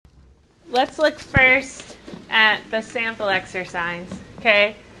let's look first at the sample exercise,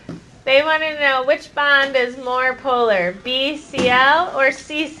 okay? They want to know which bond is more polar, BCl or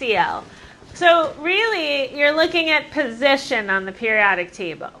CCl. So really, you're looking at position on the periodic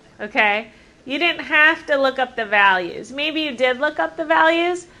table, okay? You didn't have to look up the values. Maybe you did look up the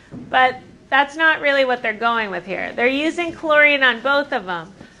values, but that's not really what they're going with here. They're using chlorine on both of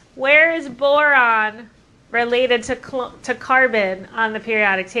them. Where is boron related to carbon on the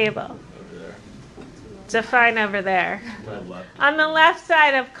periodic table? Define over there. On the left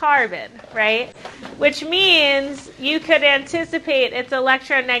side of carbon, right? Which means you could anticipate its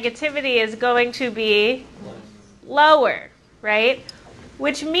electronegativity is going to be lower, right?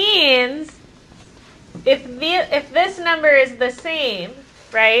 Which means if this number is the same,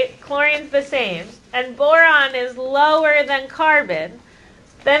 right? Chlorine's the same, and boron is lower than carbon,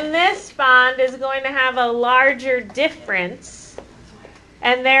 then this bond is going to have a larger difference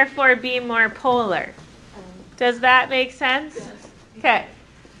and therefore be more polar. Does that make sense? Okay.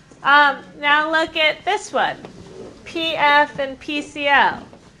 Now look at this one, PF and PCl.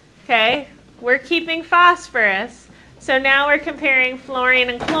 Okay, we're keeping phosphorus, so now we're comparing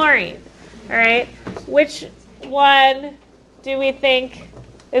fluorine and chlorine. All right, which one do we think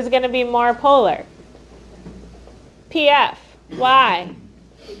is going to be more polar? PF. Why?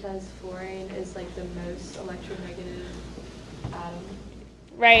 Because fluorine is like the most electronegative atom.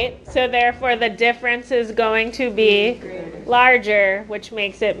 Right, so therefore the difference is going to be larger, which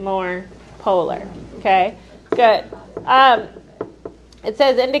makes it more polar. Okay, good. It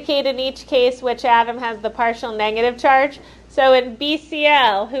says indicate in each case which atom has the partial negative charge. So in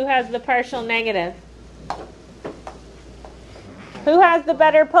BCl, who has the partial negative? Who has the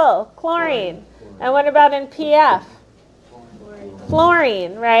better pull? Chlorine. And what about in PF?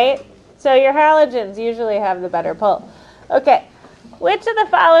 Fluorine, right? So your halogens usually have the better pull. Okay. Which of the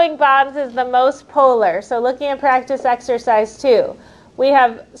following bonds is the most polar? So looking at practice exercise 2, we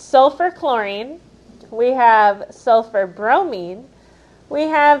have sulfur chlorine, we have sulfur bromine, we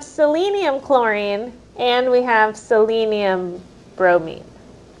have selenium chlorine, and we have selenium bromine,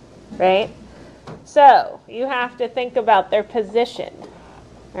 right? So you have to think about their position,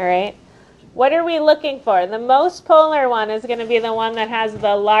 all right? What are we looking for? The most polar one is going to be the one that has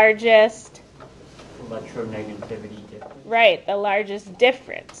the largest electronegativity difference. Right, the largest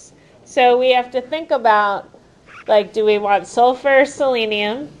difference. So we have to think about, like, do we want sulfur or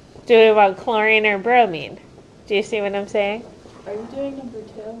selenium? Do we want chlorine or bromine? Do you see what I'm saying? Are you doing number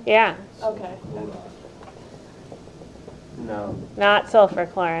 2? Yeah. Okay. No. Not sulfur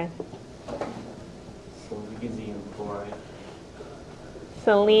chlorine. Selenium chloride.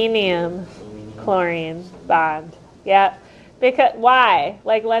 Selenium chlorine bond. Yep. Because why?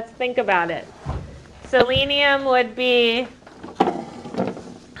 Like, let's think about it. Selenium would be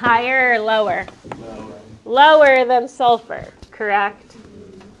higher or lower? Lower than sulfur, correct?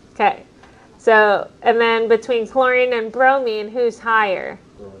 Okay. So, and then between chlorine and bromine, who's higher?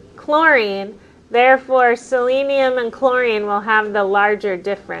 Chlorine. Therefore, selenium and chlorine will have the larger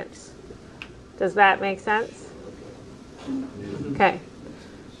difference. Does that make sense? Okay.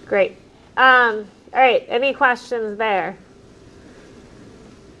 Great. All right. Any questions there?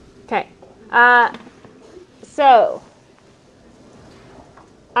 Okay. So,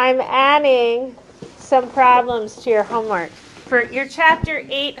 I'm adding some problems to your homework for your chapter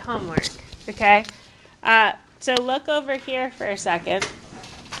 8 homework, okay? So look over here for a second.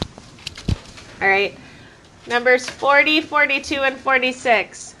 All right. Numbers 40, 42, and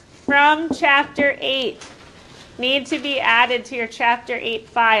 46 from chapter 8 need to be added to your chapter 8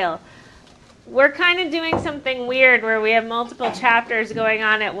 file. We're kind of doing something weird where we have multiple chapters going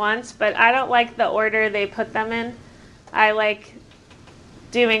on at once, but I don't like the order they put them in. I like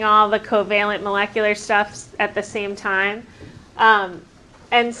doing all the covalent molecular stuff at the same time.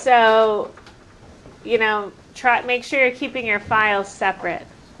 And so, you know, make sure you're keeping your files separate,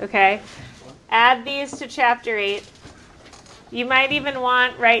 okay? Add these to chapter 8. You might even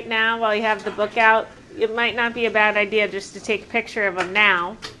want right now, while you have the book out, it might not be a bad idea just to take a picture of them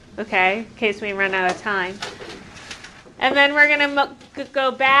now. Okay, in case we run out of time. And then we're going to go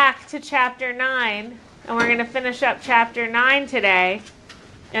back to chapter 9, and we're going to finish up chapter 9 today.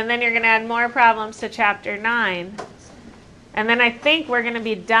 And then you're going to add more problems to chapter 9. And then I think we're going to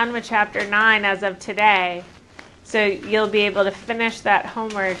be done with chapter 9 as of today. So you'll be able to finish that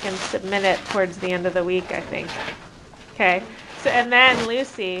homework and submit it towards the end of the week, I think. Okay, so and then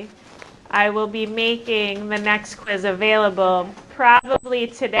Lucy, I will be making the next quiz available probably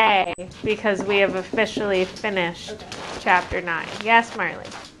today because we have officially finished chapter 9. Yes, Marley?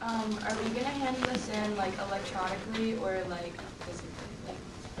 Are we going to hand this in, like, electronically or, like, physically?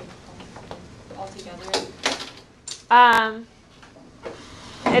 together?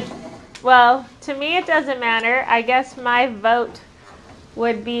 It, well, to me it doesn't matter. I guess my vote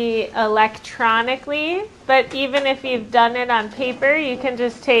would be electronically, but even if you've done it on paper, you can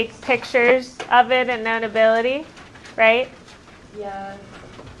just take pictures of it and Notability, right? Yeah.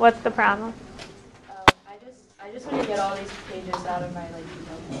 What's the problem? I just want to get all these pages out of my like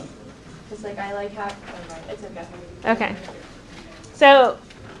notebook. Cause like I like have. Oh, right. It's okay. Okay. So,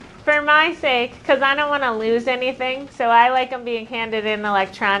 for my sake, because I don't want to lose anything, so I like them being handed in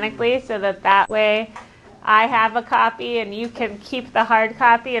electronically so that way I have a copy and you can keep the hard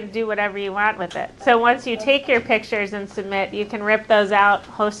copy and do whatever you want with it. So once you take your pictures and submit, you can rip those out,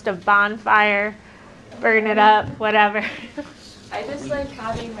 host a bonfire, burn it up, whatever. I just like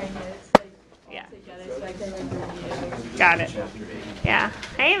having my notes like all together so I can like review. Got it. Yeah.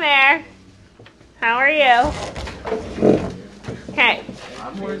 Hey there. How are you? Okay.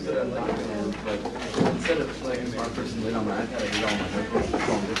 I'm worried that I'm not gonna like instead of like our person laid on my iPad, I read all my notebooks and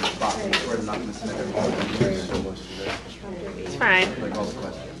go in different spots. I'm worried I'm not gonna submit everything so much today. It's fine. Like all the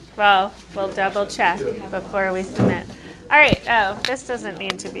questions. Well, we'll double check before we submit. All right. Oh, this doesn't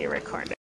need to be recorded.